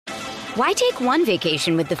Why take one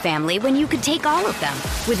vacation with the family when you could take all of them?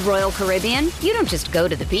 With Royal Caribbean, you don't just go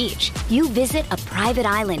to the beach. You visit a private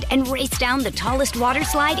island and race down the tallest water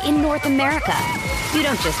slide in North America. You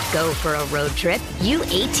don't just go for a road trip. You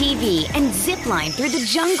ATV and zip line through the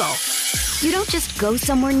jungle. You don't just go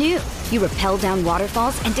somewhere new. You rappel down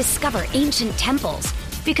waterfalls and discover ancient temples.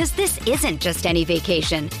 Because this isn't just any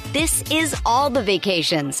vacation. This is all the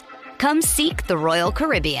vacations. Come seek the Royal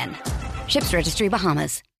Caribbean. Ships Registry,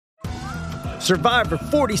 Bahamas. Survivor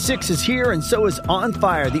 46 is here, and so is On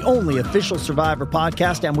Fire, the only official Survivor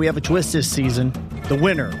podcast, and we have a twist this season. The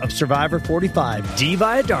winner of Survivor 45, Dee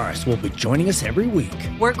Valladares, will be joining us every week.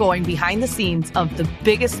 We're going behind the scenes of the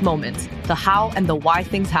biggest moments, the how and the why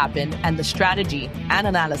things happen, and the strategy and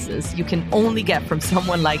analysis you can only get from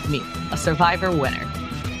someone like me, a Survivor winner.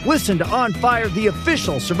 Listen to On Fire, the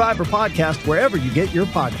official Survivor podcast, wherever you get your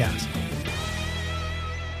podcast.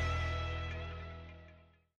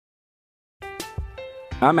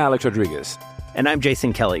 I'm Alex Rodriguez. And I'm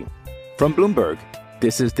Jason Kelly. From Bloomberg,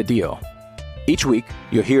 this is The Deal. Each week,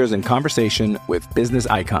 you'll hear us in conversation with business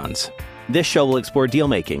icons. This show will explore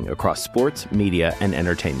deal-making across sports, media, and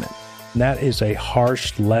entertainment. That is a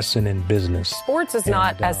harsh lesson in business. Sports is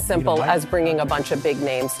not as simple as bringing a bunch of big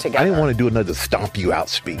names together. I didn't want to do another stomp you out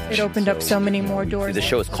speech. It opened up so many more doors. The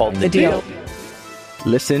show is called The Deal.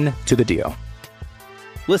 Listen to The Deal.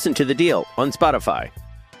 Listen to The Deal on Spotify.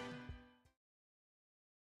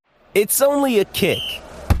 It's only a kick,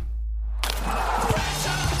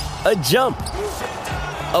 a jump,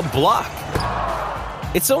 a block.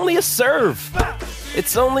 It's only a serve.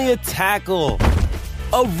 It's only a tackle,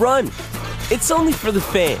 a run. It's only for the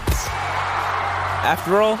fans.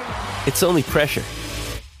 After all, it's only pressure.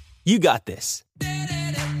 You got this.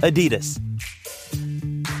 Adidas.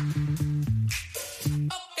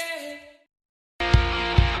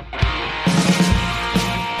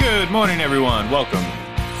 Good morning, everyone. Welcome.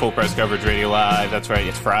 Full Press Coverage Radio Live. That's right,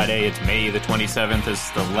 it's Friday. It's May the 27th. It's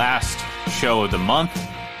the last show of the month.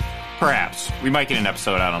 Perhaps. We might get an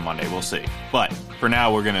episode out on Monday. We'll see. But for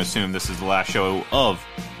now, we're going to assume this is the last show of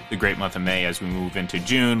the great month of May as we move into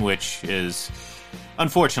June, which is,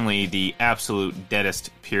 unfortunately, the absolute deadest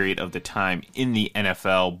period of the time in the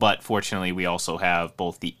NFL. But fortunately, we also have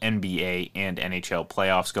both the NBA and NHL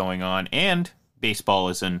playoffs going on, and baseball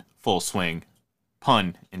is in full swing.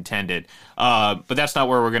 Pun intended. But that's not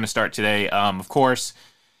where we're going to start today. Of course,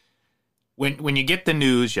 when you get the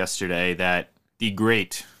news yesterday that the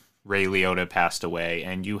great Ray Liotta passed away,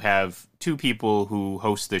 and you have two people who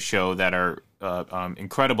host the show that are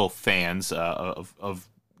incredible fans of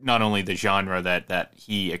not only the genre that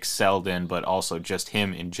he excelled in, but also just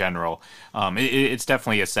him in general, it's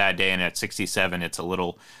definitely a sad day. And at 67, it's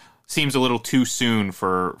seems a little too soon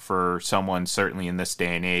for someone, certainly in this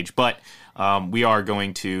day and age. But we are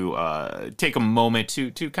going to take a moment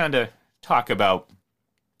to kind of talk about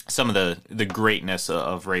some of the greatness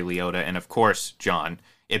of Ray Liotta. And of course, John,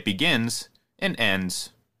 it begins and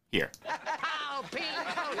ends here. Oh, Pete!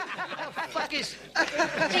 Oh, fuck is...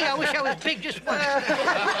 Gee, I wish I was big just once.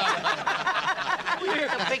 You're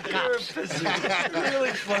the big cops.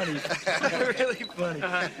 Really funny. Really funny.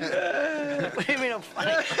 What do you mean I'm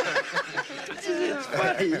funny? It's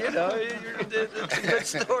funny, you know. It's a good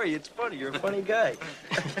story. It's funny. You're a funny guy.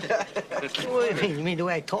 What do you mean? You mean the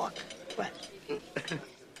way I talk? What?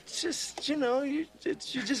 It's just, you know, you're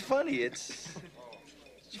just funny. It's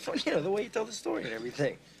funny, you know, the way you tell the story and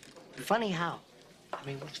everything. Funny how? I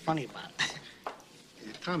mean, what's funny about it?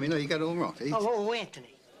 Tommy, no, you got it all wrong. Oh,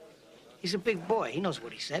 Anthony. He's a big boy. He knows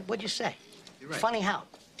what he said. What'd you say? You're right. Funny how?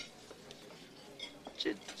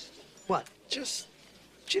 What? Just,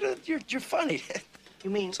 you know, you're funny.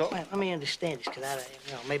 You mean, well, let me understand this, because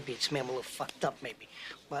maybe it's me, I'm a little fucked up, maybe.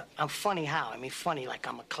 But I'm funny how? I mean, funny like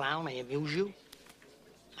I'm a clown, I amuse you?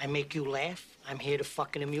 I make you laugh? I'm here to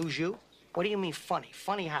fucking amuse you? What do you mean funny?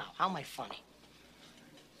 Funny how? How am I funny?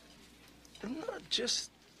 No, just,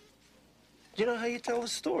 you know how you tell the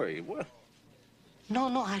story. What? No,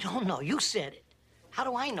 I don't know. You said it. How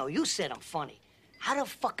do I know? You said I'm funny. How the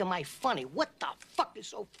fuck am I funny? What the fuck is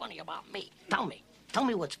so funny about me? Tell me. Tell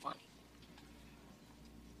me what's funny.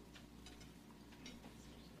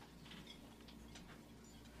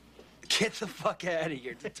 Get the fuck out of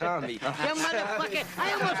here, Tommy. You motherfucker.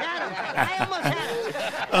 I almost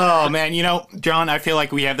had him. Oh, man, you know, John, I feel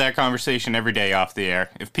like we have that conversation every day off the air.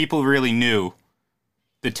 If people really knew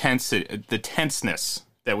the tenseness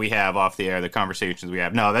that we have off the air, the conversations we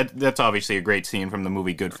have. No, that's obviously a great scene from the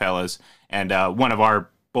movie Goodfellas, and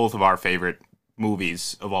both of our favorite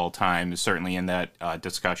movies of all time is certainly in that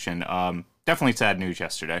discussion. Definitely sad news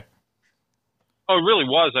yesterday. Oh, it really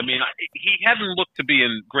was. I mean, he hadn't looked to be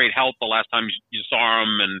in great health the last time you saw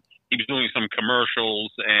him, and he was doing some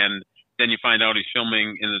commercials, and then you find out he's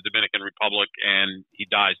filming in the Dominican Republic, and he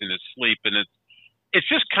dies in his sleep, and it's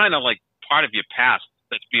just kind of like part of your past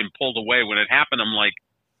that's being pulled away. When it happened, I'm like,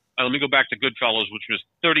 let me go back to Goodfellas, which was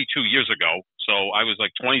 32 years ago. So I was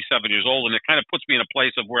like 27 years old, and it kind of puts me in a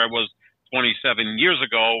place of where I was 27 years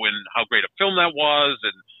ago, and how great a film that was,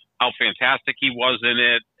 and how fantastic he was in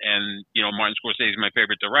it. And, you know, Martin Scorsese is my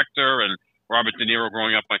favorite director, and Robert De Niro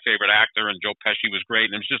growing up my favorite actor, and Joe Pesci was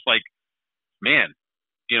great. And it's just like, man,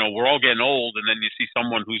 you know, we're all getting old, and then you see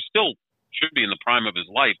someone who still should be in the prime of his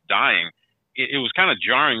life dying. It was kind of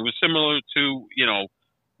jarring. It was similar to, you know,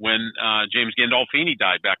 when James Gandolfini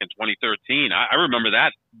died back in 2013. I remember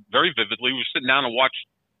that very vividly. We were sitting down and watched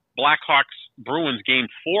Blackhawks Bruins Game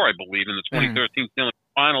 4, I believe, in the 2013 Stanley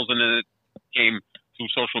Cup Finals, and then it came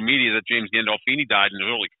through social media that James Gandolfini died in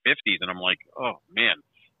the early 50s, and I'm like, oh man,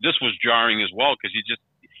 this was jarring as well, because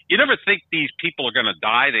you never think these people are going to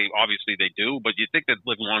die. They obviously they do, but you think they'd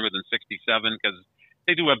live longer than 67 because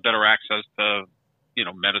they do have better access to, you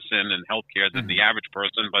know, medicine and healthcare than the average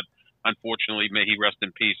person. But unfortunately, may he rest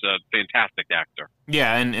in peace, a fantastic actor.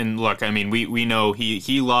 Yeah, and look, I mean, we know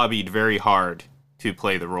he lobbied very hard to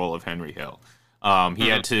play the role of Henry Hill.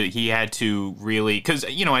 He had to really, because,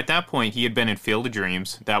 you know, at that point he had been in Field of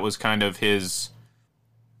Dreams. That was kind of his,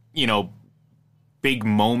 you know, big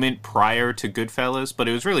moment prior to Goodfellas, but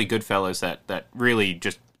it was really Goodfellas that really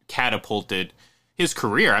just catapulted his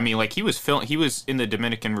career. I mean, like, he was in the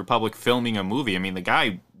Dominican Republic filming a movie. I mean, the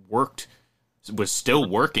guy was still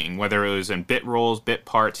working, whether it was in bit roles, bit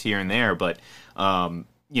parts here and there, but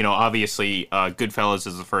you know, obviously, Goodfellas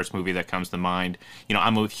is the first movie that comes to mind. You know,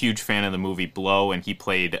 I'm a huge fan of the movie Blow, and he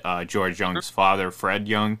played George Young's father, Fred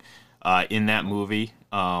Young, in that movie.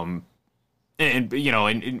 And you know,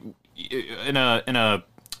 in a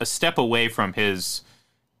step away from his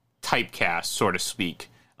typecast, so to speak,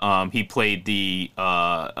 he played the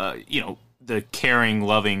you know, the caring,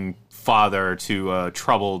 loving father to a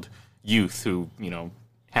troubled youth who, you know,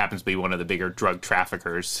 happens to be one of the bigger drug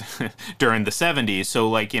traffickers during the 70s. So,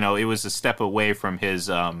 like, you know, it was a step away from his,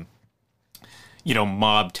 you know,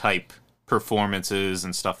 mob-type performances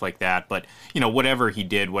and stuff like that. But, you know, whatever he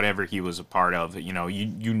did, whatever he was a part of, you know,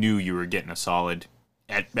 you knew you were getting a solid,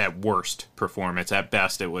 at worst, performance. At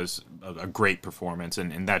best, it was a great performance,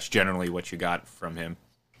 and that's generally what you got from him.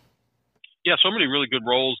 Yeah, so many really good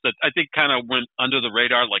roles that I think kind of went under the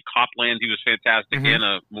radar, like Copland. He was fantastic in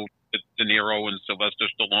a movie with De Niro and Sylvester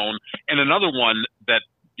Stallone. And another one that,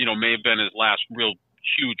 you know, may have been his last real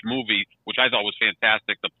huge movie, which I thought was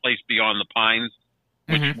fantastic, The Place Beyond the Pines,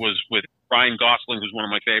 which was with Ryan Gosling, who's one of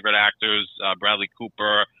my favorite actors, Bradley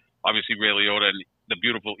Cooper, obviously Ray Liotta, and the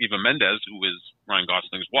beautiful Eva Mendes, who is Ryan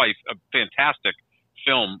Gosling's wife. A fantastic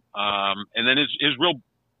film. And then his real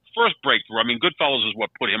first breakthrough, I mean, Goodfellas is what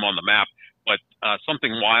put him on the map, but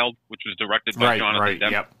Something Wild, which was directed by Jonathan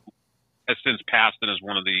Demme, has since passed and is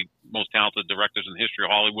one of the most talented directors in the history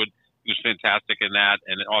of Hollywood. He was fantastic in that,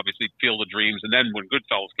 and obviously Field of Dreams. And then when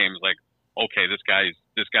Goodfellas came, it was like, okay, this guy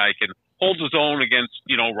can hold his own against,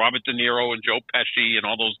 you know, Robert De Niro and Joe Pesci and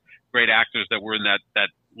all those great actors that were in that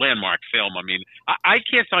landmark film. I mean, I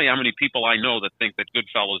can't tell you how many people I know that think that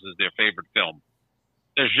Goodfellas is their favorite film.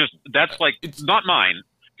 That's like, it's not mine,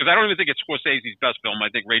 because I don't even think it's Scorsese's best film. I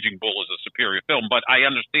think Raging Bull is a superior film, but I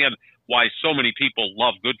understand why so many people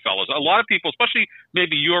love Goodfellas. A lot of people, especially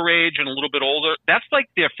maybe your age and a little bit older, that's like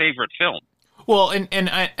their favorite film. Well, and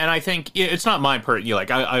I think it's not mine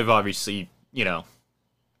like I've obviously, you know,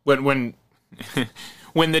 when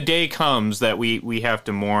when the day comes that we have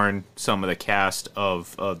to mourn some of the cast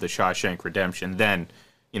of the Shawshank Redemption, then,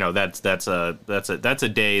 you know, that's a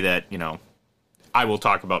day that, you know, I will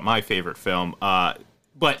talk about my favorite film.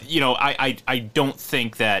 But, you know, I don't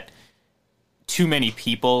think that too many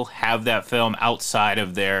people have that film outside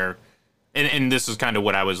of their, and this is kind of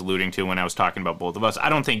what I was alluding to when I was talking about Both of Us. I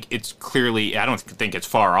don't think it's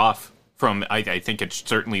far off from, I think it's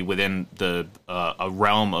certainly within the a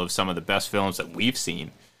realm of some of the best films that we've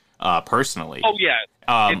seen, personally. Oh, yeah.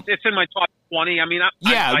 It's in my top 20. I mean,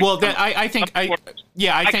 I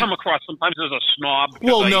come across sometimes as a snob.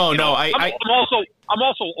 Well, I'm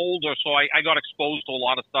also older, so I got exposed to a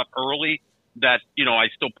lot of stuff early that, you know, I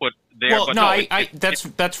still put there. Well, but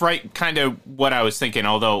that's right, kind of what I was thinking.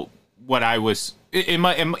 Although what I was, you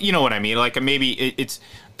know what I mean? Like, maybe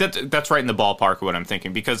that's right in the ballpark of what I'm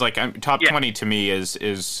thinking, because like top 20 to me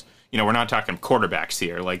is. You know, we're not talking quarterbacks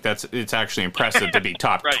here. Like, it's actually impressive to be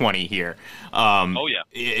top 20 here. Oh, yeah.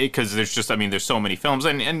 Because there's just, I mean, there's so many films.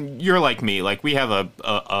 And you're like me. Like, we have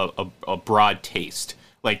a broad taste.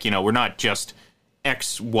 Like, you know, we're not just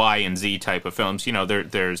X, Y, and Z type of films. You know,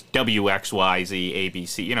 there's W, X, Y, Z, A, B,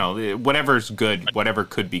 C. You know, whatever's good, whatever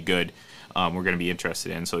could be good, we're going to be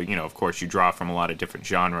interested in. So, you know, of course, you draw from a lot of different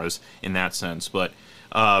genres in that sense. But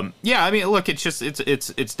yeah, I mean, look, it's just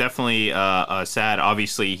it's definitely sad.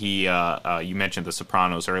 Obviously, you mentioned The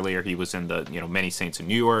Sopranos earlier. He was in the Many Saints in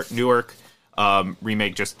Newark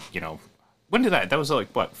remake. Just when did that was like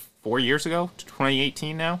what, 4 years ago?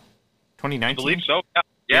 2018 now, 2019. I believe so.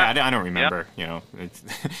 Yeah, I don't remember. Yeah.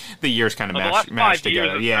 The years kind of mashed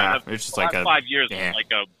together. Yeah, it's just like 5 years is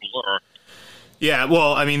like a blur. Yeah,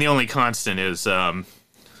 well, I mean, the only constant is Tom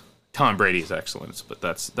Brady's excellence, but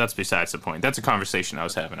that's besides the point. That's a conversation I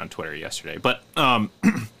was having on Twitter yesterday. But no,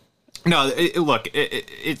 look,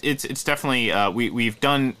 it's definitely we've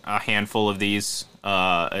done a handful of these.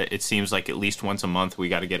 It seems like at least once a month we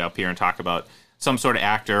got to get up here and talk about some sort of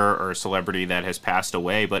actor or celebrity that has passed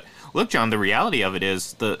away. But look, John, the reality of it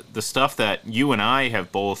is the stuff that you and I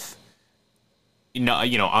have both,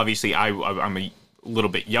 obviously I'm a little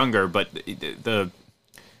bit younger, but the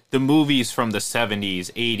movies from the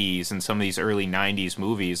 70s, 80s, and some of these early 90s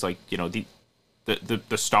movies, like,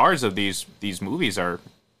 the stars of these movies are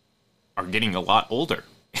getting a lot older.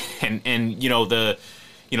 and the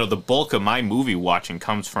bulk of my movie watching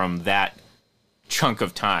comes from that chunk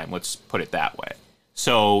of time, let's put it that way.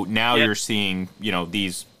 So now you're seeing,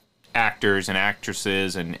 these actors and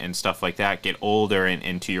actresses and stuff like that get older,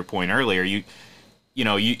 and to your point earlier, you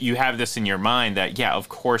have this in your mind that, yeah, of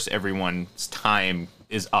course everyone's time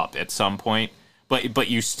is up at some point, but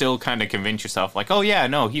you still kind of convince yourself, like, oh yeah,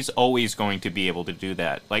 no, he's always going to be able to do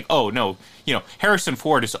that. Like, oh no, Harrison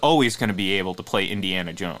Ford is always going to be able to play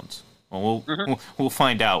Indiana Jones. Well, we'll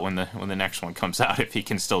find out when the next one comes out if he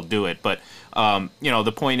can still do it. But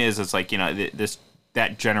the point is like,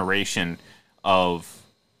 that generation of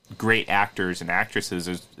great actors and actresses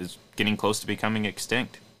is getting close to becoming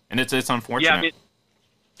extinct, and it's unfortunate. Yeah, I mean,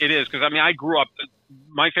 it is, because I grew up.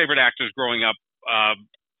 My favorite actors growing up,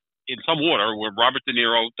 in some order, were Robert De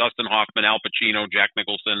Niro, Dustin Hoffman, Al Pacino, Jack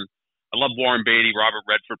Nicholson. I love Warren Beatty, Robert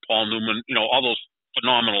Redford, Paul Newman. All those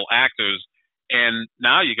phenomenal actors. And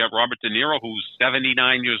now you got Robert De Niro, who's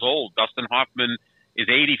 79 years old. Dustin Hoffman is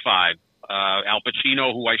 85. Al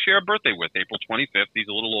Pacino, who I share a birthday with, April 25th. He's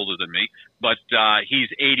a little older than me, but he's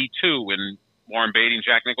 82. And Warren Beatty and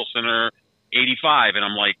Jack Nicholson are 85. And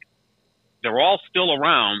I'm like, they're all still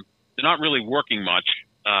around. They're not really working much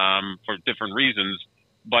for different reasons.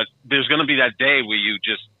 But there's going to be that day where you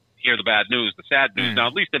just hear the bad news, the sad news. Now,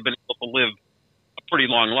 at least they've been able to live a pretty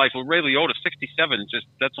long life. Well, Ray Liotta, 67,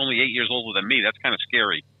 that's only 8 years older than me. That's kind of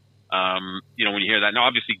scary, when you hear that. Now,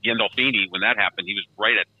 obviously, Gandolfini, when that happened, he was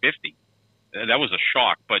right at 50. That was a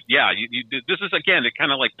shock. But, yeah, this is, again, it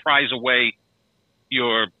kind of like pries away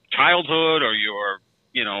your childhood or your,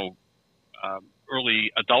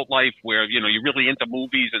 early adult life where, you're really into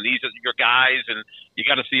movies and these are your guys and you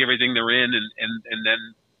got to see everything they're in and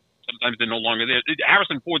then sometimes they're no longer there.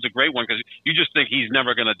 Harrison Ford's a great one because you just think he's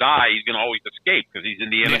never going to die. He's going to always escape because he's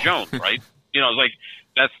Indiana Jones, right? It's like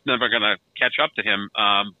that's never going to catch up to him.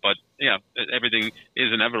 But, everything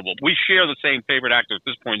is inevitable. We share the same favorite actor at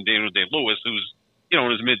this point, Daniel Day-Lewis, who's,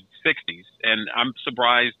 in his mid-60s. And I'm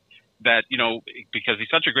surprised that, because he's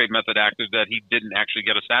such a great method actor, that he didn't actually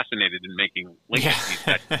get assassinated in making Lincoln.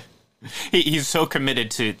 Yeah. He's so committed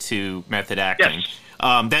to method acting.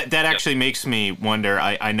 Yes. That actually makes me wonder.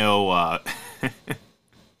 I know.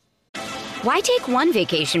 Why take one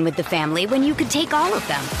vacation with the family when you could take all of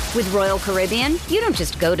them? With Royal Caribbean, you don't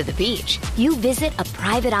just go to the beach. You visit a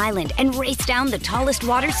private island and race down the tallest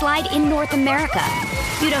water slide in North America.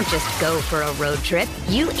 You don't just go for a road trip.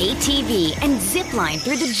 You ATV and zip line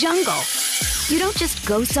through the jungle. You don't just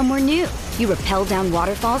go somewhere new. You rappel down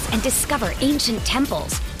waterfalls and discover ancient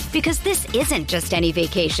temples. Because this isn't just any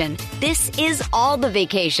vacation. This is all the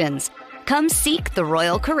vacations. Come seek the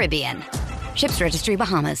Royal Caribbean. Ships Registry,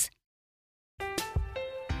 Bahamas.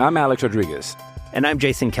 I'm Alex Rodriguez. And I'm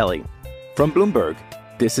Jason Kelly. From Bloomberg,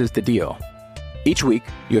 this is The Deal. Each week,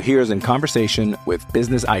 you'll hear us in conversation with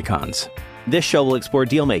business icons. This show will explore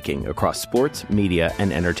deal-making across sports, media,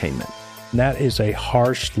 and entertainment. That is a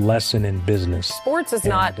harsh lesson in business. Sports is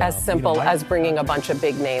not as simple as bringing a bunch of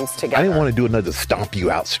big names together. I didn't want to do another stomp you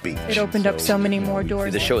out speech. It opened up so many more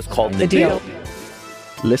doors. The show is called The Deal.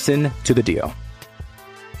 Listen to The Deal.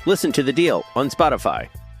 Listen to The Deal on Spotify.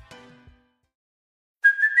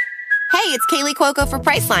 Hey, it's Kaylee Cuoco for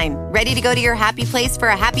Priceline. Ready to go to your happy place for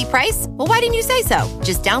a happy price? Well, why didn't you say so?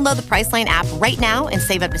 Just download the Priceline app right now and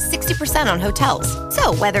save up to 60% on hotels.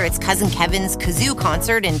 So whether it's Cousin Kevin's Kazoo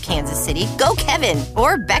Concert in Kansas City, go Kevin,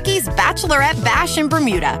 or Becky's Bachelorette Bash in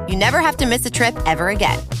Bermuda, you never have to miss a trip ever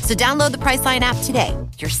again. So download the Priceline app today.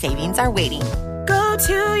 Your savings are waiting. Go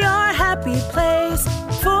to your happy place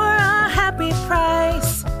for a happy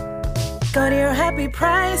price. Go to your happy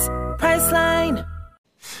price, Priceline.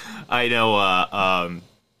 I know,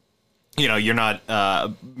 you're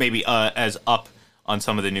not maybe as up on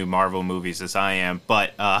some of the new Marvel movies as I am,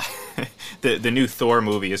 but the new Thor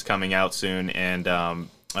movie is coming out soon, and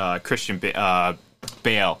Christian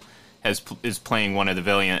Bale is playing one of the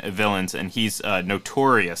villains, and he's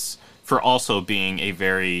notorious for also being a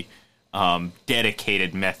very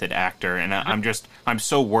dedicated method actor, and I'm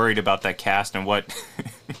so worried about that cast and what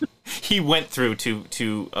he went through to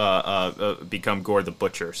become Gore the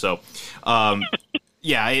Butcher. So,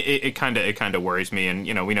 yeah, it kind of worries me.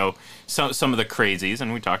 And we know some of the crazies,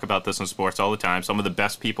 and we talk about this in sports all the time. Some of the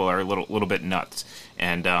best people are a little bit nuts,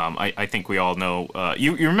 and I think we all know.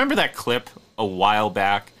 You remember that clip a while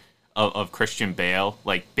back of Christian Bale,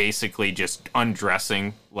 like basically just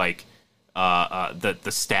undressing like the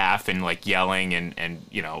staff and like yelling and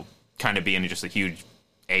kind of being just a huge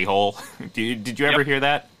a-hole. Did you ever hear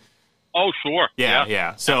that? Oh, sure.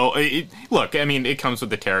 Yeah. So, look, I mean, it comes with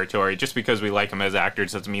the territory. Just because we like them as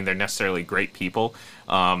actors doesn't mean they're necessarily great people.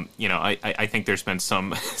 I think there's been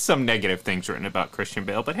some negative things written about Christian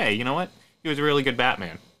Bale, but hey, you know what? He was a really good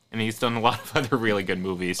Batman, and he's done a lot of other really good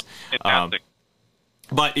movies. Fantastic.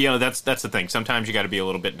 But that's the thing. Sometimes you got to be a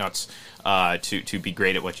little bit nuts to be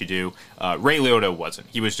great at what you do. Ray Liotta wasn't.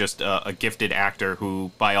 He was just a gifted actor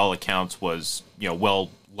who, by all accounts, was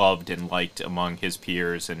well loved and liked among his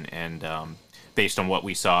peers, and based on what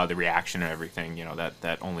we saw, the reaction and everything,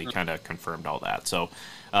 that only kind of confirmed all that. So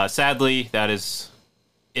sadly, that is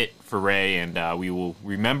it for Ray, and we will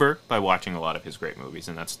remember by watching a lot of his great movies,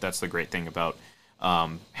 and that's the great thing about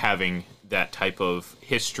having that type of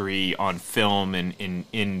history on film and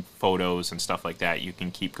in photos and stuff like that. You can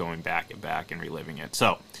keep going back and back and reliving it.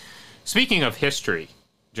 So, speaking of history,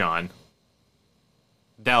 John,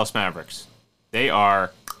 Dallas Mavericks, they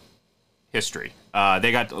are history.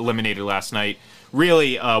 They got eliminated last night.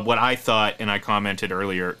 Really, what I thought, and I commented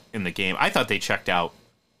earlier in the game, I thought they checked out,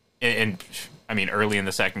 and I mean early in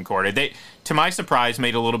the second quarter. They, to my surprise,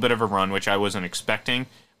 made a little bit of a run, which I wasn't expecting.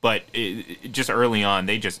 But just early on,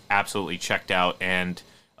 they just absolutely checked out. And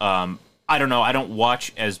I don't know, I don't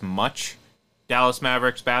watch as much Dallas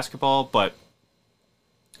Mavericks basketball, but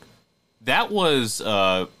that was,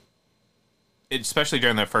 especially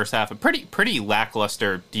during the first half, a pretty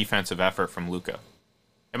lackluster defensive effort from Luka.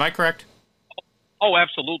 Am I correct? Oh,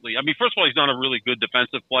 absolutely. I mean, first of all, he's not a really good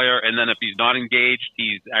defensive player, and then if he's not engaged,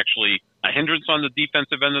 he's actually a hindrance on the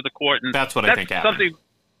defensive end of the court. And that's what I think happened.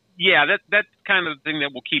 Yeah, that's kind of the thing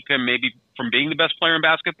that will keep him maybe from being the best player in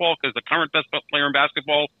basketball, because the current best player in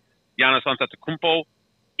basketball, Giannis Antetokounmpo,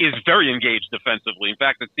 is very engaged defensively. In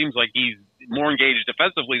fact, it seems like he's more engaged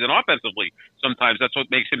defensively than offensively. Sometimes that's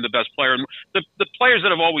what makes him the best player. And the players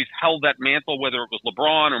that have always held that mantle, whether it was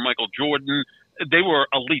LeBron or Michael Jordan, they were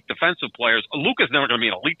elite defensive players. Luka's never going to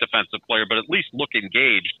be an elite defensive player, but at least look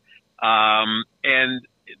engaged. And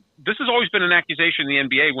this has always been an accusation in the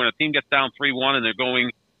NBA when a team gets down 3-1 and they're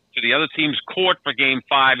going to the other team's court for Game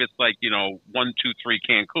 5, it's like, 1-2-3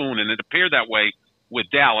 Cancun, and it appeared that way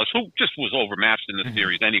with Dallas, who just was overmatched in the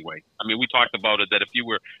series anyway. I mean, we talked about it, that if you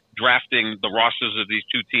were drafting the rosters of these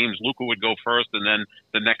two teams, Luka would go first, and then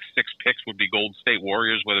the next 6 picks would be Golden State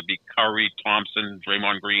Warriors, whether it be Curry, Thompson,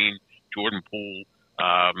 Draymond Green, Jordan Poole,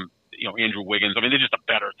 Andrew Wiggins. I mean, they're just a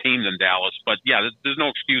better team than Dallas. But, yeah, there's no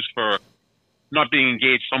excuse for not being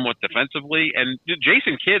engaged somewhat defensively. And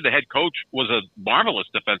Jason Kidd, the head coach, was a marvelous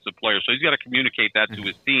defensive player, so he's got to communicate that to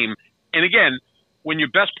his team. And again, when your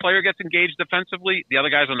best player gets engaged defensively, the other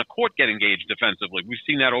guys on the court get engaged defensively. We've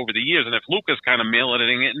seen that over the years. And if Luka's kind of mailing it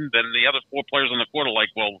in, then the other 4 players on the court are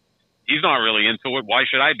like, well, he's not really into it. Why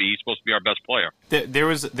should I be? He's supposed to be our best player. There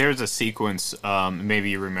was a sequence,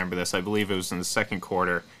 maybe you remember this, I believe it was in the second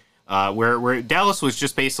quarter, where Dallas was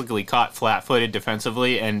just basically caught flat-footed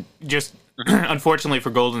defensively, and just unfortunately for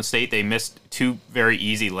Golden State, they missed 2 very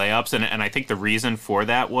easy layups, and I think the reason for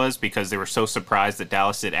that was because they were so surprised that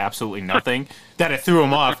Dallas did absolutely nothing that it threw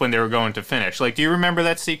them off when they were going to finish. Like, do you remember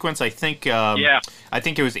that sequence? I think I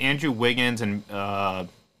think it was Andrew Wiggins, and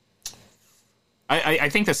I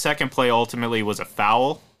think the second play ultimately was a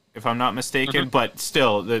foul, if I'm not mistaken. But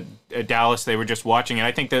still, Dallas, they were just watching it.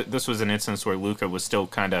 I think that this was an instance where Luka was still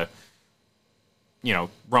kind of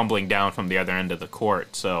rumbling down from the other end of the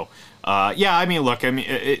court. So, I mean, look, I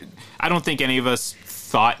mean, I don't think any of us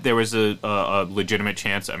thought there was a legitimate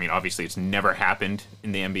chance. I mean, obviously, it's never happened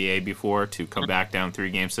in the NBA before to come back down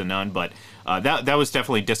 3-0, but that was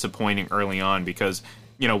definitely disappointing early on because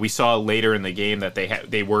we saw later in the game that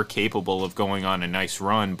they were capable of going on a nice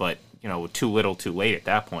run, but too little, too late at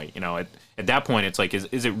that point. At that point, it's like,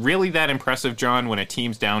 is it really that impressive, John, when a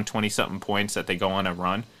team's down 20-something points that they go on a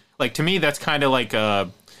run? Like, to me, that's kind of like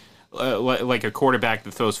a quarterback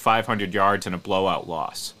that throws 500 yards in a blowout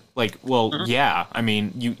loss. Like, well, yeah, I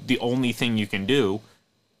mean, the only thing you can do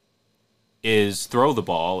is throw the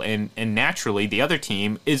ball, and naturally the other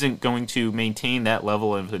team isn't going to maintain that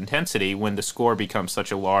level of intensity when the score becomes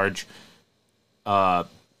such a large gap.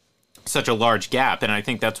 And I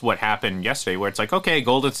think that's what happened yesterday, where it's like, okay,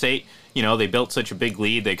 Golden State, they built such a big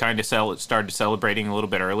lead, they kind of started celebrating a little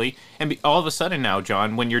bit early, and all of a sudden now,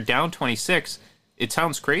 John, when you're down 26, it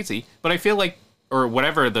sounds crazy, but I feel like, or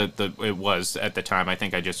whatever it was at the time, I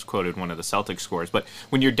think I just quoted one of the Celtics scores, but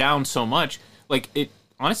when you're down so much, like, it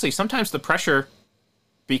honestly, sometimes the pressure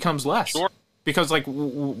becomes less. Sure. Because, like,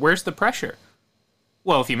 where's the pressure?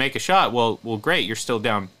 Well, if you make a shot, well, great, you're still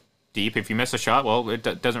down deep. If you miss a shot, well,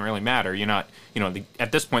 it doesn't really matter. You're not,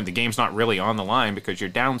 at this point, the game's not really on the line because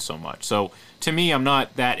you're down so much. So, to me, I'm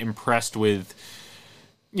not that impressed with,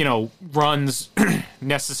 runs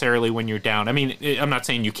necessarily when you're down. I mean, I'm not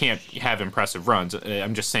saying you can't have impressive runs.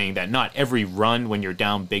 I'm just saying that not every run when you're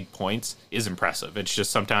down big points is impressive. It's just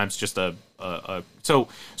sometimes just so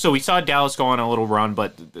we saw Dallas go on a little run,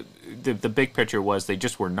 but the big picture was they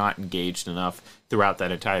just were not engaged enough throughout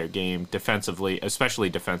that entire game defensively, especially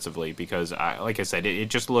defensively, because like I said, it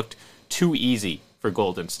just looked too easy for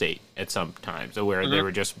Golden State at some times, where they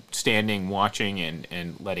were just standing, watching,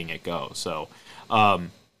 and letting it go. So,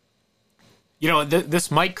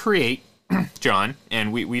 this might create, John,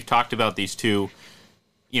 and we've talked about these two,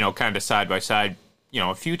 kind of side by side,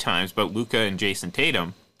 a few times, but Luka and Jason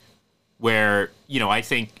Tatum, where, I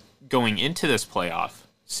think going into this playoff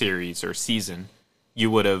series or season,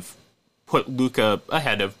 you would have put Luka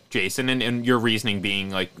ahead of Jason, and your reasoning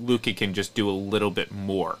being, like, Luka can just do a little bit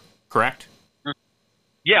more, correct?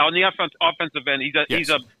 Yeah, on the offensive end,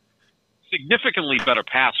 he's a significantly better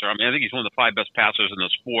passer. I mean, I think he's one of the 5 best passers in the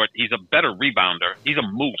sport. He's a better rebounder. He's a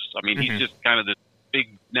moose. I mean, he's just kind of this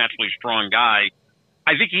big, naturally strong guy.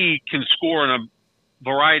 I think he can score in a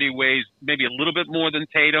variety of ways, maybe a little bit more than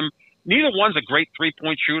Tatum. Neither one's a great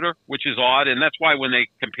three-point shooter, which is odd, and that's why when they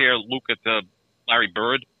compare Luka to Larry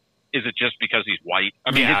Bird, is it just because he's white?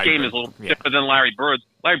 I mean, his game is a little different than Larry Bird's.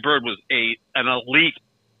 Larry Bird was an elite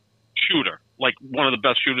shooter, like one of the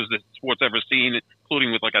best shooters that sport's ever seen,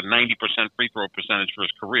 including with like a 90% free throw percentage for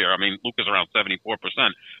his career. I mean, Luka's around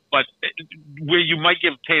 74%. But where you might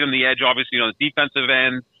give Tatum the edge, obviously, on the defensive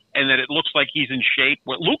end, and that it looks like he's in shape.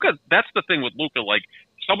 Luka, that's the thing with Luka. Like,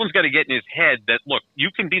 someone's got to get in his head that, look,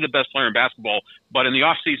 you can be the best player in basketball, but in the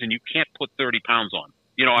offseason, you can't put 30 pounds on.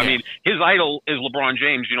 I mean, his idol is LeBron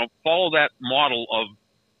James. Follow that model of,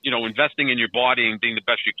 investing in your body and being the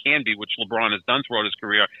best you can be, which LeBron has done throughout his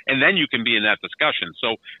career, and then you can be in that discussion.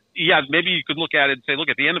 So, yeah, maybe you could look at it and say, look,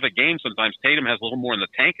 at the end of a game, sometimes Tatum has a little more in the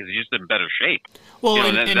tank because he's just in better shape. Well,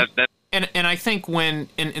 and I think when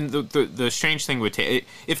the strange thing with Tatum,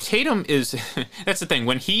 if Tatum is that's the thing,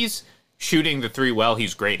 when he's shooting the three well,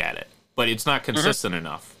 he's great at it, but it's not consistent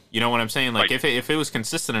enough. You know what I'm saying? Like, right. if it was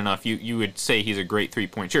consistent enough, you would say he's a great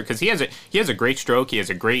 3-point shooter, because he has a great stroke, he has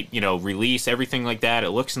a great release, everything like that. It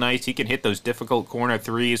looks nice. He can hit those difficult corner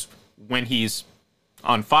threes when he's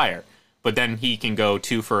on fire, but then he can go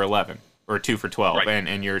 2 for 11 or 2 for 12, right.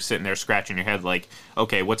 and you're sitting there scratching your head like,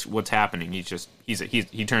 okay, what's happening? He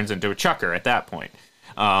turns into a chucker at that point.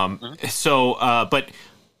 But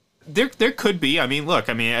there could be. I mean, look,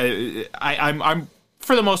 I mean, I'm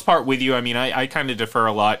for the most part with you. I mean, I kind of defer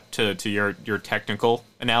a lot to your technical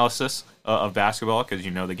analysis of basketball, because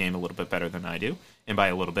you know the game a little bit better than I do, and by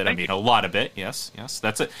a little bit I mean a lot of it. Yes,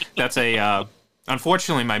 that's a.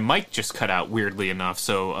 Unfortunately, my mic just cut out weirdly enough,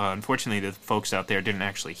 so unfortunately the folks out there didn't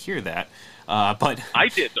actually hear that. But I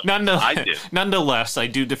did. Nonetheless, I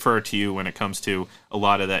do defer to you when it comes to a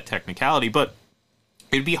lot of that technicality. But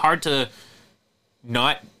it'd be hard to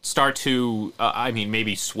not start to,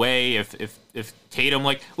 maybe sway if Tatum,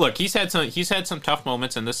 like, look, he's had some tough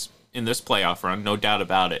moments in this playoff run, no doubt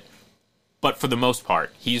about it. But for the most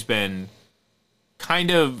part, he's been kind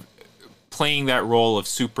of playing that role of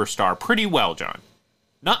superstar pretty well, John.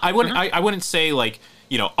 I wouldn't say like,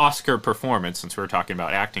 Oscar performance, since we were talking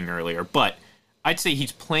about acting earlier, but I'd say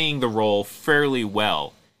he's playing the role fairly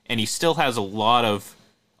well, and he still has a lot of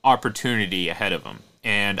opportunity ahead of him.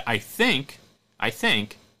 And I think I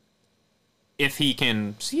think, if he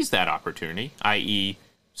can seize that opportunity, i.e.,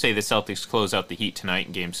 say the Celtics close out the Heat tonight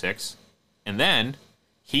in Game 6, and then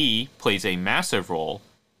he plays a massive role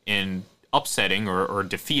in upsetting or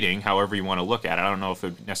defeating, however you want to look at it. I don't know if it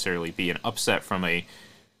would necessarily be an upset from a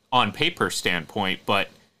on-paper standpoint, but,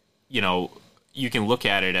 you know, you can look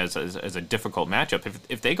at it as a difficult matchup.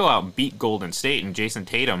 If they go out and beat Golden State and Jason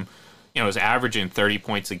Tatum, you know, is averaging 30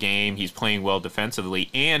 points a game, he's playing well defensively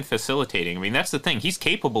and facilitating. I mean, that's the thing. He's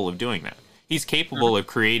capable of doing that. He's capable of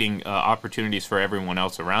creating opportunities for everyone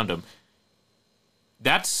else around him.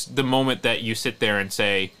 That's the moment that you sit there and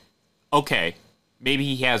say, okay, maybe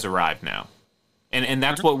he has arrived now. And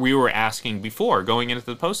that's what we were asking before going into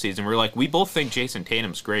the postseason. We're like, we both think Jason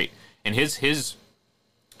Tatum's great. And his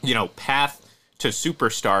you know, path to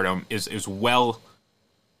superstardom is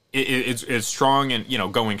strong and, you know,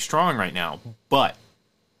 going strong right now. But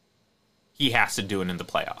he has to do it in the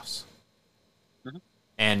playoffs. Mm-hmm.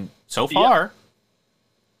 And so far,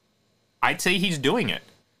 I'd say he's doing it.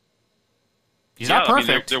 He's not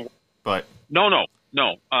perfect, but... No.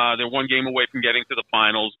 They're one game away from getting to the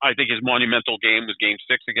finals. I think his monumental game was Game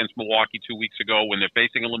 6 against Milwaukee 2 weeks ago when they're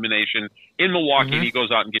facing elimination in Milwaukee, and he goes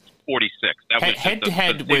out and gets 46. That was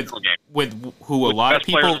head-to-head with who a lot of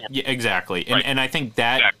people... Yeah, exactly. Right. And I think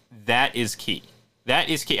that is key. That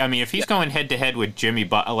is key. I mean, if he's going head-to-head with Jimmy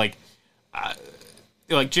Butler,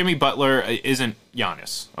 like Jimmy Butler isn't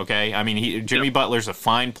Giannis, okay? I mean, Jimmy Butler's a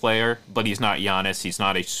fine player, but he's not Giannis. He's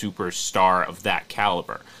not a superstar of that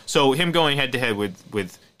caliber. So him going head-to-head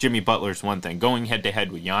with Jimmy Butler's one thing. Going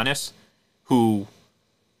head-to-head with Giannis, who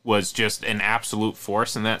was just an absolute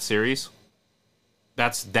force in that series,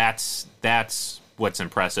 that's what's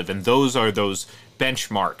impressive. And those are those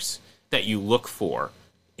benchmarks that you look for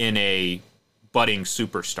in a budding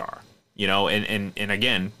superstar. You know, and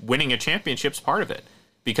again, winning a championship's part of it,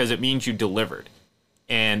 because it means you delivered.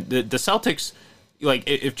 And the Celtics, like,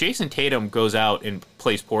 if Jason Tatum goes out and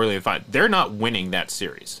plays poorly, they're not winning that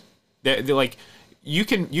series. They're like, you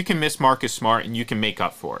can miss Marcus Smart and you can make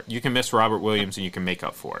up for it. You can miss Robert Williams and you can make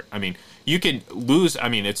up for it. I mean, you can lose. I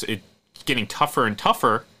mean, it's getting tougher and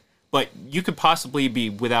tougher, but you could possibly be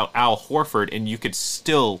without Al Horford and you could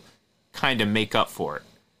still kind of make up for it.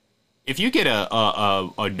 If you get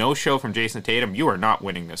a no-show from Jason Tatum, you are not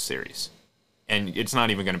winning this series. And it's not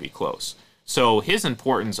even going to be close. So his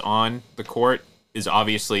importance on the court is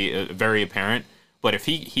obviously very apparent. But if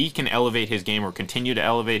he can elevate his game or continue to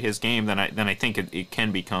elevate his game, then I think it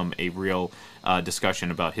can become a real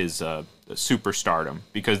discussion about his superstardom.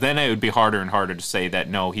 Because then it would be harder and harder to say that,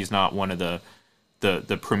 no, he's not one of the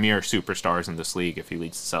premier superstars in this league if he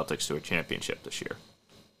leads the Celtics to a championship this year.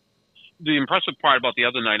 The impressive part about the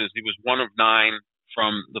other night is he was 1 of 9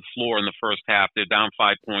 from the floor in the first half. They're down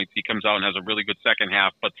 5 points. He comes out and has a really good second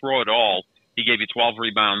half. But through it all, he gave you 12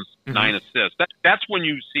 rebounds, 9 assists. That's when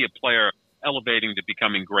you see a player elevating to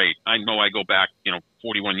becoming great. I know I go back,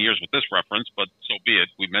 41 years with this reference, but so be it.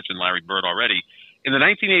 We mentioned Larry Bird already. In the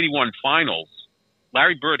 1981 finals,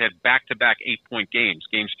 Larry Bird had back-to-back 8-point games,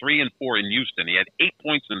 games 3 and 4 in Houston. He had 8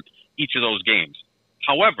 points in each of those games.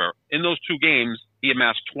 However, in those 2 games, he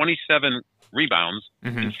amassed 27 rebounds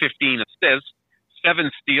and 15 assists,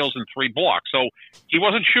 7 steals, and 3 blocks. So he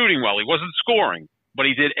wasn't shooting well. He wasn't scoring, but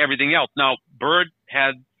he did everything else. Now, Bird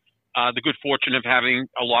had the good fortune of having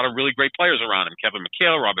a lot of really great players around him. Kevin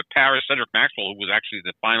McHale, Robert Parrish, Cedric Maxwell, who was actually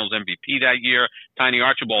the finals MVP that year, Tiny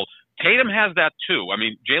Archibald. Tatum has that too. I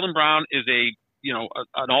mean, Jaylen Brown is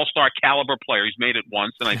an all-star caliber player. He's made it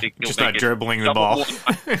once, and I think he'll just not dribbling the ball.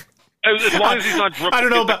 As long as he's not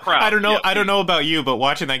dribbling the crowd. I don't know about you, but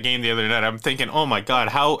watching that game the other night, I'm thinking, oh my God,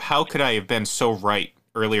 how could I have been so right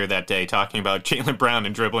earlier that day talking about Jaylen Brown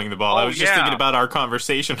and dribbling the ball? I was just thinking about our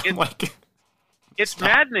conversation. It's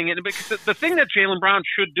maddening, and because the thing that Jaylen Brown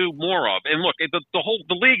should do more of, and look,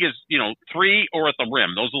 the league is 3 or at the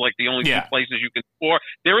rim. Those are like the only 2 places you can score.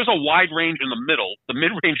 There is a wide range in the middle, the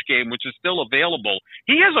mid-range game, which is still available.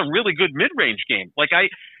 He has a really good mid-range game.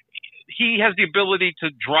 He has the ability to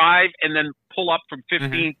drive and then pull up from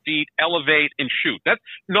 15 feet, elevate, and shoot. That's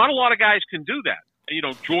not a lot of guys can do that.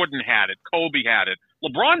 Jordan had it, Kobe had it.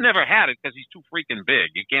 LeBron never had it because he's too freaking big.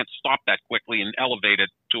 You can't stop that quickly and elevate at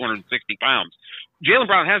 260 pounds. Jaylen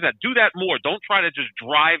Brown has that. Do that more. Don't try to just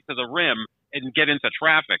drive to the rim and get into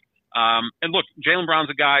traffic. And look, Jaylen Brown's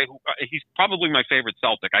a guy who he's probably my favorite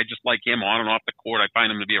Celtic. I just like him on and off the court. I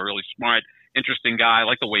find him to be a really smart, interesting guy. I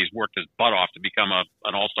like the way he's worked his butt off to become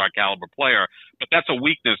an all-star caliber player. But that's a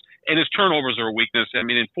weakness, and his turnovers are a weakness. I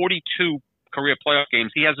mean, in 42 career playoff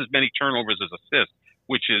games, he has as many turnovers as assists,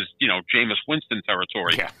 which is, Jameis Winston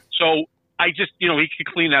territory. Yeah. So I just, he could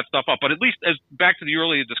clean that stuff up. But at least, as back to the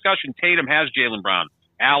earlier discussion, Tatum has Jaylen Brown,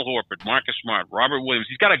 Al Horford, Marcus Smart, Robert Williams.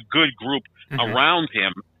 He's got a good group around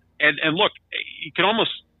him. And look, you can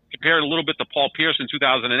almost compare it a little bit to Paul Pierce in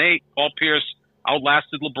 2008. Paul Pierce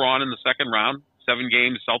outlasted LeBron in the second round, 7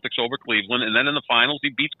 games, Celtics over Cleveland. And then in the finals, he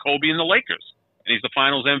beats Kobe and the Lakers. And he's the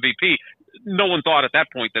finals MVP. No one thought at that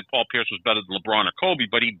point that Paul Pierce was better than LeBron or Kobe,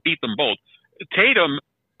 but he beat them both. Tatum,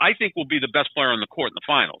 I think, will be the best player on the court in the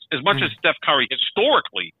finals. As much as Steph Curry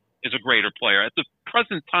historically is a greater player, at the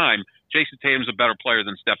present time, Jason Tatum's a better player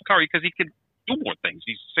than Steph Curry because he can do more things.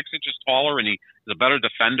 He's 6 inches taller and he's a better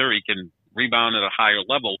defender. He can rebound at a higher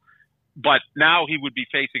level. But now he would be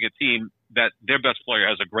facing a team that their best player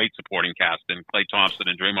has a great supporting cast in Klay Thompson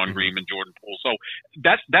and Draymond Green and Jordan Poole. So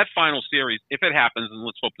that final series, if it happens, and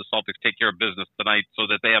let's hope the Celtics take care of business tonight so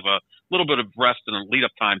that they have a little bit of rest and a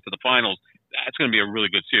lead-up time to the finals, that's going to be a really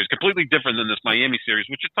good series. Completely different than this Miami series,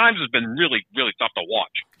 which at times has been really, really tough to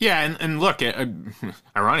watch. Yeah, and look,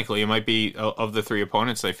 ironically, it might be, of the 3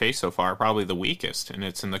 opponents they face so far, probably the weakest, and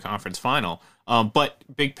it's in the conference final. But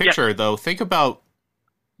big picture, though, think about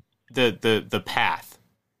the path.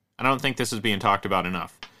 I don't think this is being talked about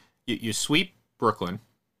enough. You sweep Brooklyn,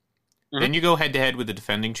 then you go head-to-head with the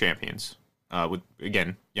defending champions, with,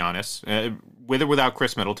 again, Giannis. With or without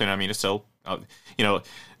Chris Middleton, I mean, it's still,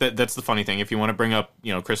 that's the funny thing. If you want to bring up,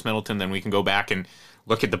 Chris Middleton, then we can go back and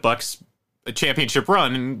look at the Bucks championship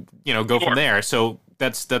run and, go from there. So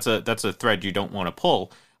that's a thread you don't want to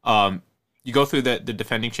pull. You go through the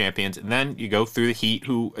defending champions, and then you go through the Heat,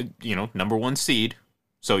 who, number 1 seed.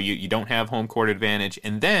 So you don't have home court advantage.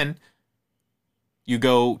 And then you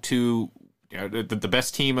go to the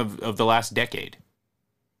best team of the last decade,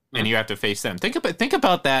 and you have to face them. Think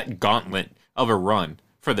about that gauntlet of a run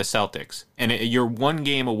for the Celtics. And you're 1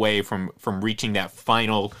 game away from reaching that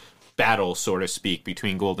final battle, so to speak,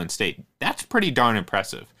 between Golden State. That's pretty darn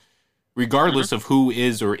impressive. Regardless of who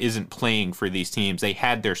is or isn't playing for these teams, they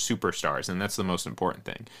had their superstars, and that's the most important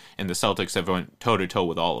thing. And the Celtics have went toe-to-toe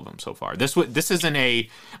with all of them so far. This isn't they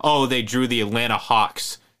drew the Atlanta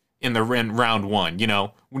Hawks in the round 1,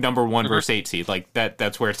 number 1 versus 8 seed. Like,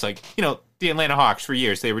 that's where it's like, the Atlanta Hawks, for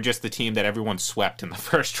years, they were just the team that everyone swept in the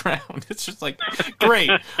first round. It's just like,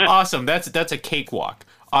 great, awesome, that's a cakewalk.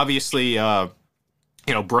 Obviously,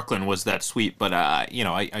 Brooklyn was that sweep, but,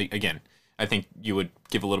 I think you would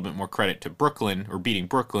give a little bit more credit to Brooklyn or beating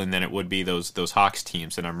Brooklyn than it would be those Hawks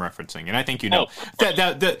teams that I'm referencing. And I think the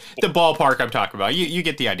ballpark I'm talking about. You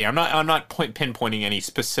get the idea. I'm not pinpointing any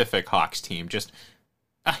specific Hawks team, just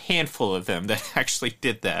a handful of them that actually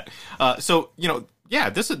did that. This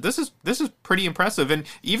is pretty impressive. And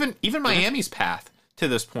even Miami's path to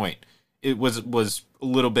this point, it was a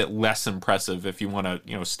little bit less impressive if you want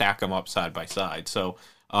to stack them up side by side. So.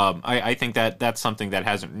 I think that's something that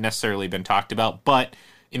hasn't necessarily been talked about, but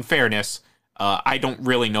in fairness, I don't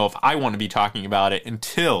really know if I want to be talking about it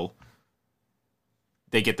until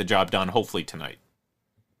they get the job done, hopefully tonight.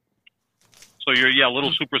 So you're a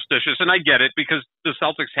little superstitious, and I get it, because the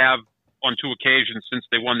Celtics have, on 2 occasions since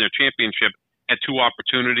they won their championship, had 2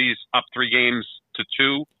 opportunities, up 3 games to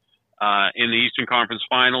 2. In the Eastern Conference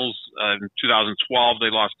Finals, in 2012, they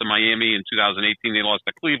lost to Miami. In 2018, they lost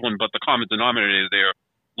to Cleveland, but the common denominator there,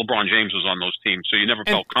 LeBron James was on those teams, so you never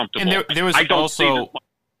felt comfortable. And there was and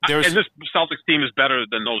this Celtics team is better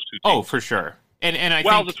than those 2 teams. Oh, for sure. And I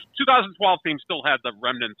think the 2012 team still had the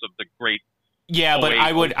remnants of the great. Yeah, but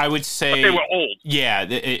I would say, but they were old. Yeah,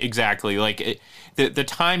 exactly. Like the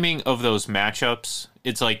timing of those matchups,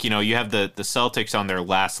 it's like you have the Celtics on their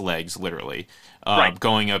last legs, literally,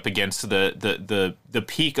 going up against the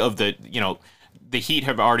peak of the Heat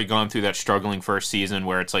have already gone through that struggling first season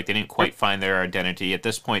where it's like they didn't quite find their identity. At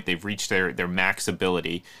this point, they've reached their max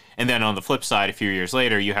ability. And then on the flip side, a few years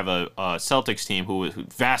later, you have a Celtics team who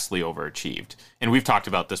vastly overachieved. And we've talked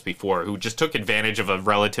about this before, who just took advantage of a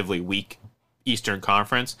relatively weak Eastern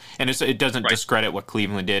Conference. And it doesn't discredit what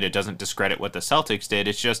Cleveland did. It doesn't discredit what the Celtics did.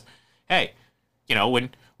 It's just, hey,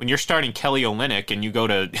 when you're starting Kelly Olynyk and you go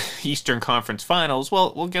to Eastern Conference Finals,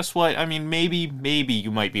 well, guess what? I mean, maybe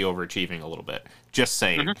you might be overachieving a little bit. Just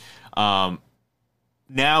saying. Now,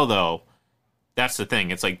 though, that's the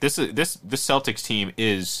thing. It's like this Celtics team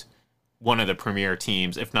is one of the premier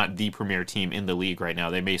teams, if not the premier team in the league right now.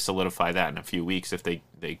 They may solidify that in a few weeks if they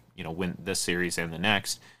win this series and the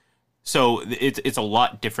next. So it's a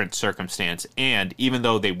lot different circumstance. And even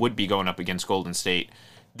though they would be going up against Golden State,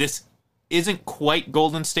 this isn't quite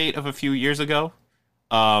Golden State of a few years ago,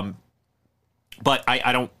 but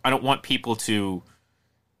I don't want people to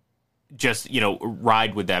just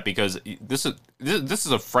ride with that, because this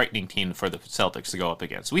is a frightening team for the Celtics to go up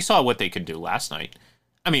against. We saw what they could do last night.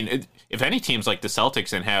 I mean, if any teams like the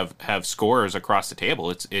Celtics and have scorers across the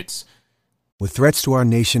table, it's. With threats to our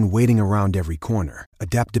nation waiting around every corner,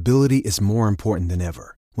 adaptability is more important than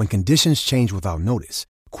ever. When conditions change without notice,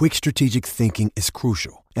 quick strategic thinking is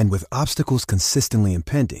crucial. And with obstacles consistently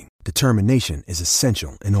impending, determination is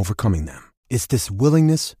essential in overcoming them. It's this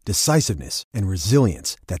willingness, decisiveness, and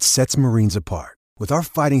resilience that sets Marines apart. With our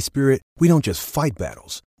fighting spirit, we don't just fight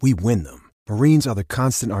battles, we win them. Marines are the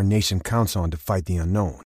constant our nation counts on to fight the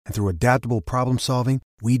unknown. And through adaptable problem solving,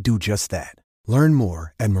 we do just that. Learn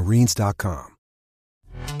more at marines.com.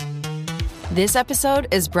 This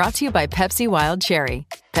episode is brought to you by Pepsi Wild Cherry.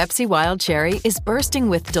 Pepsi Wild Cherry is bursting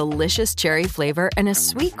with delicious cherry flavor and a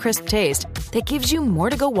sweet, crisp taste that gives you more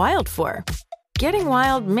to go wild for. Getting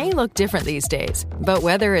wild may look different these days, but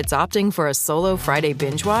whether it's opting for a solo Friday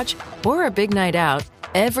binge watch or a big night out,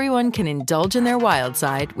 everyone can indulge in their wild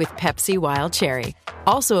side with Pepsi Wild Cherry.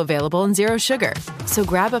 Also available in Zero Sugar. So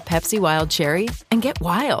grab a Pepsi Wild Cherry and get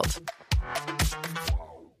wild.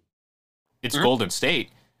 It's Golden State.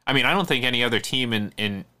 I mean, I don't think any other team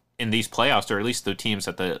in these playoffs, or at least the teams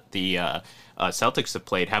that the Celtics have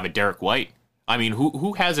played, have a Derek White. I mean,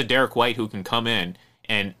 who has a Derek White who can come in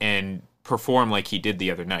and perform like he did the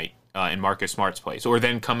other night in Marcus Smart's place, or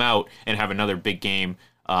then come out and have another big game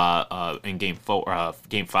in game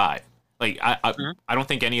 5. Like I don't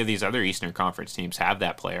think any of these other Eastern Conference teams have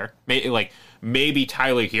that player. Maybe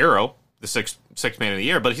Tyler Hero, the sixth man of the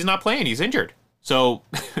year, but he's not playing. He's injured. So.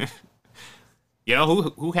 You know,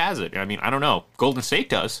 who has it? I mean, I don't know. Golden State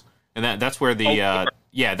does, and that's where the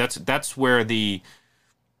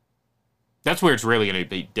that's where it's really going to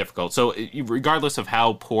be difficult. So, regardless of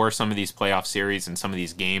how poor some of these playoff series and some of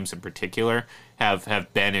these games in particular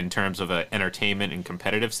have been in terms of an entertainment and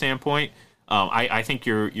competitive standpoint, I think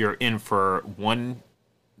you're in for one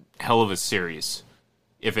hell of a series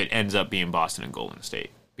if it ends up being Boston and Golden State,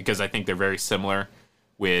 because I think they're very similar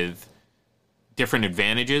with different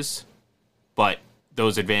advantages. But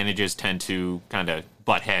those advantages tend to kind of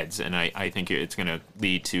butt heads, and I think it's going to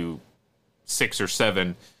lead to 6 or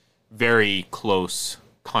 7 very close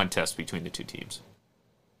contests between the two teams.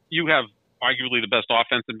 You have arguably the best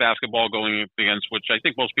offense in basketball going against, which I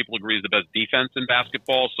think most people agree is the best defense in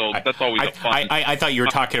basketball, so that's always a fun... I thought you were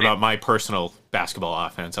talking about my personal basketball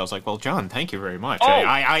offense. I was like, well, John, thank you very much. Oh.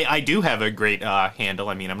 I do have a great handle.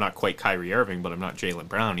 I mean, I'm not quite Kyrie Irving, but I'm not Jaylen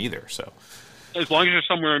Brown either, so... As long as you're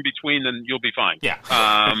somewhere in between, then you'll be fine. Yeah.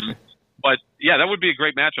 But, yeah, that would be a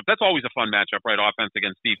great matchup. That's always a fun matchup, right? Offense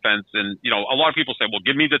against defense. And, you know, a lot of people say, well,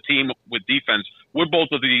 give me the team with defense. We're both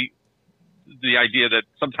of the idea that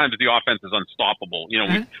sometimes the offense is unstoppable. You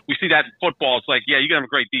know, we see that in football. It's like, yeah, you can have a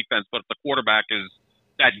great defense, but if the quarterback is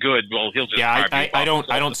that good, well, he'll just... Yeah, I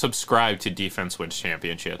don't subscribe to defense wins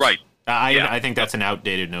championships. Right. I think that's an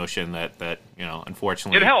outdated notion that you know,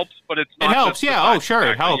 unfortunately... It helps, but it's not... It helps, yeah. Oh, sure,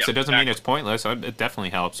 exactly. it helps. Yeah, it doesn't mean it's pointless. It definitely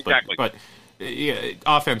helps. Exactly. But yeah,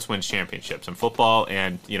 offense wins championships in football,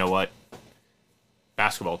 and you know what?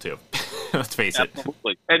 Basketball, too. Let's face it.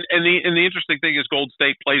 Absolutely. And the interesting thing is Golden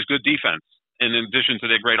State plays good defense in addition to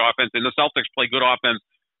their great offense. And the Celtics play good offense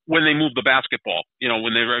when they move the basketball. You know,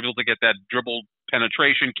 when they're able to get that dribble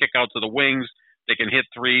penetration, kick out to the wings, they can hit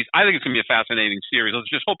threes. I think it's going to be a fascinating series. Let's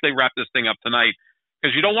just hope they wrap this thing up tonight,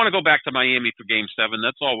 because you don't want to go back to Miami for Game 7.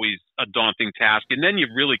 That's always a daunting task. And then you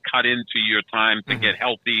really cut into your time to get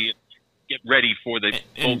healthy, get ready for the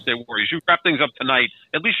Golden State Warriors. You wrap things up tonight,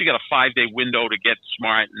 at least you got a 5-day window to get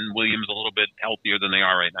Smart and Williams a little bit healthier than they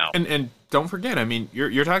are right now. And don't forget, I mean,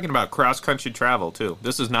 you're talking about cross-country travel, too.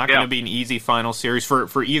 This is not going to be an easy final series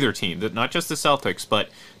for either team, not just the Celtics. But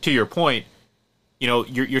to your point, you know,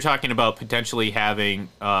 you're talking about potentially having,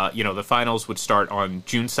 you know, the finals would start on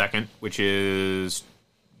June 2nd, which is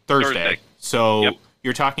Thursday. So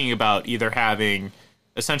you're talking about either having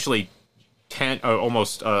essentially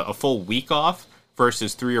almost a full week off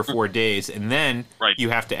versus 3 or 4 days, and then you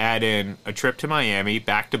have to add in a trip to Miami,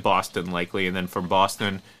 back to Boston likely, and then from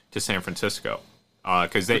Boston to San Francisco.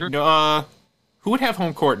 Because who would have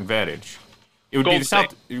home court advantage? It would Golden be the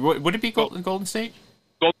South. Would it be Golden State?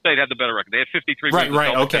 Golden State had the better record. They had 53 wins.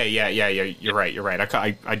 Right. Okay. Yeah. You're right.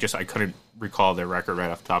 I couldn't recall their record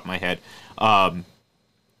right off the top of my head.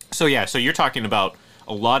 So you're talking about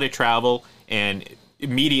a lot of travel and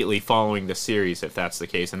immediately following the series, if that's the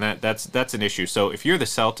case, and that's an issue. So if you're the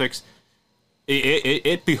Celtics,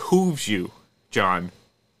 it behooves you, John.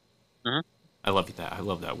 I love that. I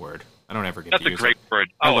love that word. I don't ever get that's to use a great it. word.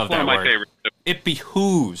 I love that one of my word. favorites. It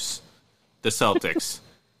behooves the Celtics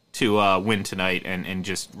to win tonight and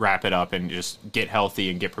just wrap it up and just get healthy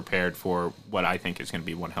and get prepared for what I think is going to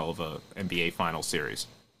be one hell of a NBA final series.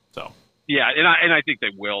 So Yeah, and I think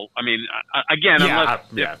they will. I mean, again,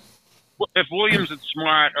 if Williams and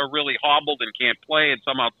Smart are really hobbled and can't play, and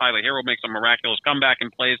somehow Tyler Hero makes a miraculous comeback and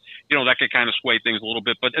plays, that could kind of sway things a little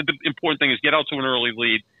bit. But the important thing is get out to an early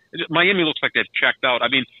lead. Miami looks like they've checked out. I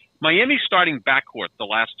mean, Miami's starting backcourt the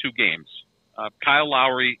last two games, Kyle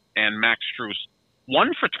Lowry and Max Strus,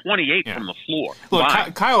 1 for 28 from the floor.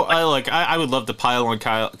 Look, Kyle, I would love to pile on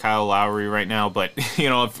Kyle Lowry right now, but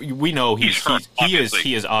we know he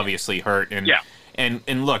is obviously hurt,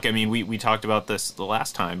 and look, I mean, we talked about this the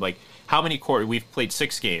last time, like how many quarters we've played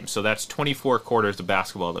 6 games, so that's 24 quarters of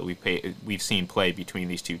basketball that we've seen play between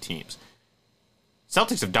these two teams.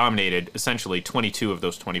 Celtics have dominated essentially 22 of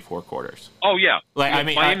those 24 quarters. Oh yeah,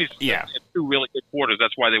 Miami's had 2 really good quarters.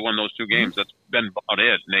 That's why they won those 2 games. That's been about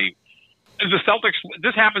it. And the Celtics,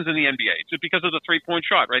 this happens in the NBA. It's because of the 3-point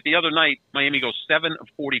shot, right? The other night, Miami goes 7 of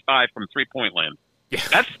 45 from 3-point land. Yeah.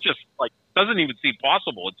 That's just doesn't even seem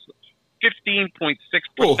possible. It's 15.6%.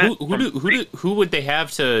 Well, who would they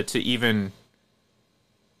have to even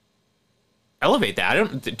elevate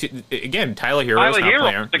that? Again, Tyler Hero's not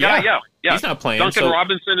playing. The guy, yeah. He's not playing. Duncan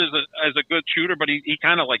Robinson is a good shooter, but he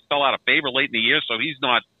kind of fell out of favor late in the year, so he's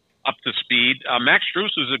not up to speed. Max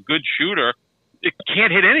Strus is a good shooter. It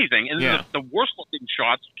can't hit anything. And the worst-looking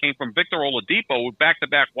shots came from Victor Oladipo with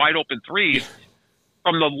back-to-back wide-open threes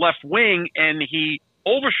from the left wing, and he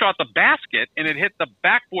overshot the basket, and it hit the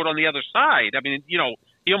backboard on the other side. I mean, he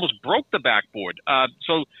almost broke the backboard.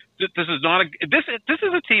 So this is not this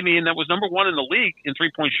is a team, Ian, that was number 1 in the league in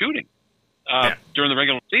three-point shooting during the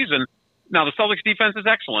regular season. Now, the Celtics defense is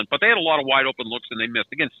excellent, but they had a lot of wide-open looks, and they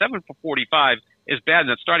missed. Again, 7 for 45 is bad, and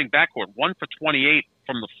that starting backcourt, 1 for 28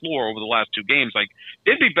 from the floor over the last 2 games.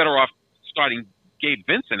 They'd be better off starting Gabe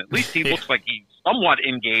Vincent. At least he looks like he's somewhat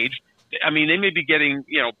engaged. I mean, they may be getting,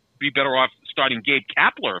 be better off starting Gabe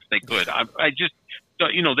Kapler if they could. I just,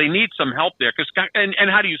 they need some help there. And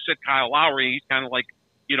how do you sit Kyle Lowry? He's kind of like,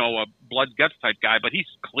 a blood guts type guy, but he's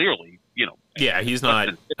clearly, Yeah, he's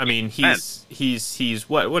not. I mean, he's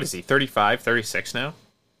what is he? 35, 36 now.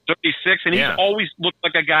 36, and he's always looked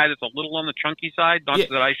like a guy that's a little on the chunky side. Not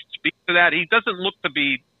that I should speak to that. He doesn't look to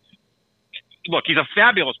be. Look, he's a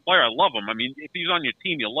fabulous player. I love him. I mean, if he's on your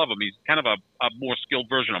team, you love him. He's kind of a more skilled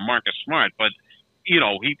version of Marcus Smart, but he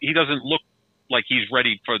doesn't look like he's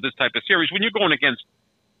ready for this type of series. When you're going against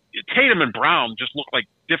Tatum and Brown, just look like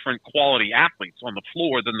different quality athletes on the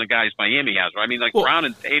floor than the guys Miami has. Right? I mean, Brown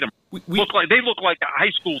and Tatum look like high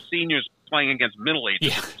school seniors playing against middle-aged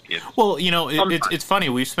kids. Well, it's funny.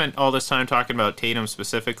 We've spent all this time talking about Tatum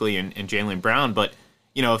specifically and Jaylen Brown, but,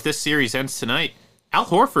 if this series ends tonight, Al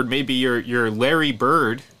Horford may be your Larry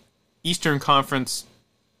Bird Eastern Conference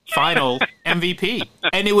Final MVP.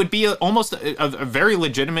 And it would be almost a very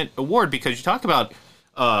legitimate award because you talk about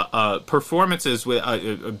performances with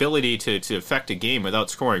ability to affect a game without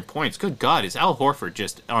scoring points. Good God, is Al Horford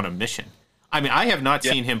just on a mission? I mean, I have not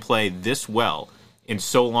seen him play this well in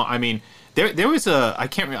so long. I mean, there was I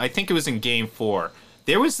think it was in Game 4.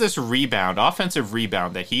 There was this offensive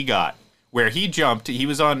rebound that he got where he jumped. He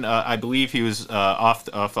was on, I believe he was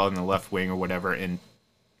off on the left wing or whatever, and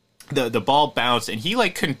the ball bounced, and he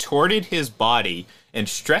contorted his body and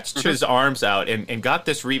stretched his arms out and got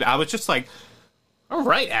this rebound. I was just like, all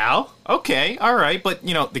right, Al. Okay, all right. But,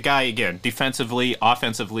 the guy, again, defensively,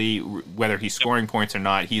 offensively, whether he's scoring points or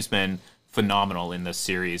not, he's been phenomenal in this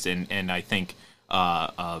series. And I think,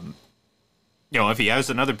 if he has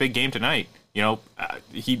another big game tonight,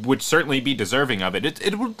 he would certainly be deserving of it.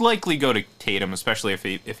 It would likely go to Tatum, especially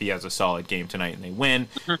if he has a solid game tonight and they win.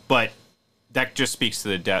 But that just speaks to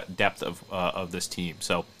the depth of this team.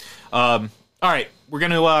 So, all right, we're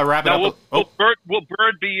going to wrap it up. Will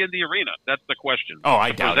Bird be in the arena? That's the question. Oh,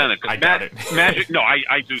 I doubt it. I doubt it. Magic, no,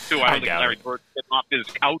 I do too. I don't think Larry Bird getting off his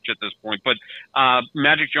couch at this point. But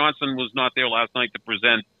Magic Johnson was not there last night to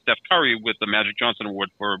present Steph Curry with the Magic Johnson Award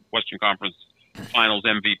for Western Conference Finals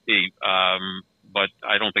MVP. But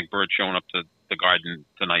I don't think Bird's showing up to the Garden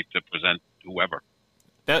tonight to present whoever.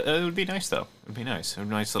 That would be nice, though. It would be nice. A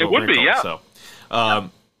nice little wrinkle. It would be, yeah. So,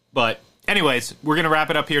 but anyways, we're going to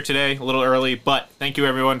wrap it up here today, a little early. But thank you,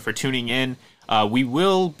 everyone, for tuning in. We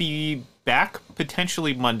will be back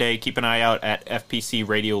potentially Monday. Keep an eye out at FPC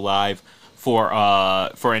Radio Live for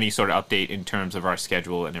any sort of update in terms of our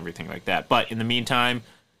schedule and everything like that. But in the meantime,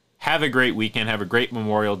 have a great weekend. Have a great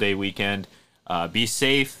Memorial Day weekend. Be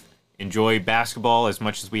safe. Enjoy basketball as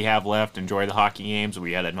much as we have left. Enjoy the hockey games.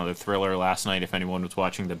 We had another thriller last night. If anyone was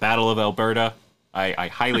watching the Battle of Alberta, I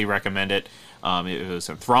highly recommend it. It was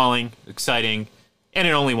enthralling, exciting, and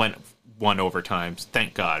it only went one overtime.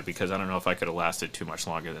 Thank God, because I don't know if I could have lasted too much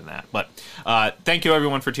longer than that. But thank you,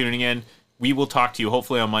 everyone, for tuning in. we will talk to you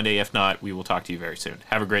hopefully on Monday. If not, we will talk to you very soon.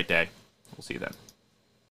 Have a great day. We'll see you then.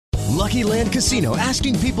 Lucky Land Casino,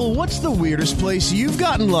 asking people, what's the weirdest place you've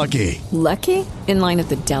gotten lucky? Lucky? In line at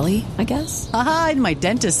the deli, I guess? Aha, in my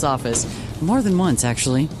dentist's office. More than once,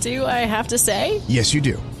 actually. Do I have to say? Yes, you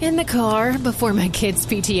do. In the car before my kids'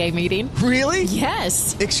 PTA meeting. Really?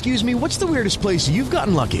 Yes. Excuse me, what's the weirdest place you've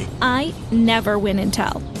gotten lucky? I never win and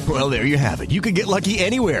tell. Well, there you have it. You can get lucky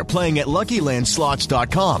anywhere, playing at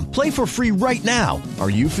LuckyLandSlots.com. Play for free right now. Are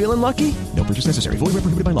you feeling lucky? No purchase necessary. Void where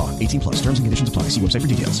prohibited by law. 18+. Terms and conditions apply. See website for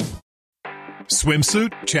details.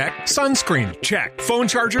 Swimsuit? Check. Sunscreen? Check. Phone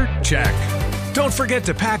charger? Check. Don't forget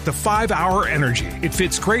to pack the 5-Hour Energy. It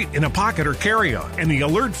fits great in a pocket or carry-on, and the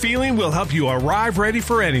alert feeling will help you arrive ready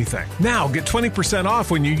for anything. Now get 20% off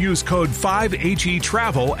when you use code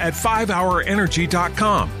 5HETRAVEL at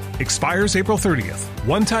 5hourenergy.com. Expires April 30th.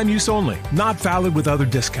 One-time use only. Not valid with other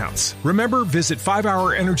discounts. Remember, visit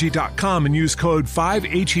 5hourenergy.com and use code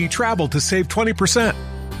 5HETRAVEL to save 20%.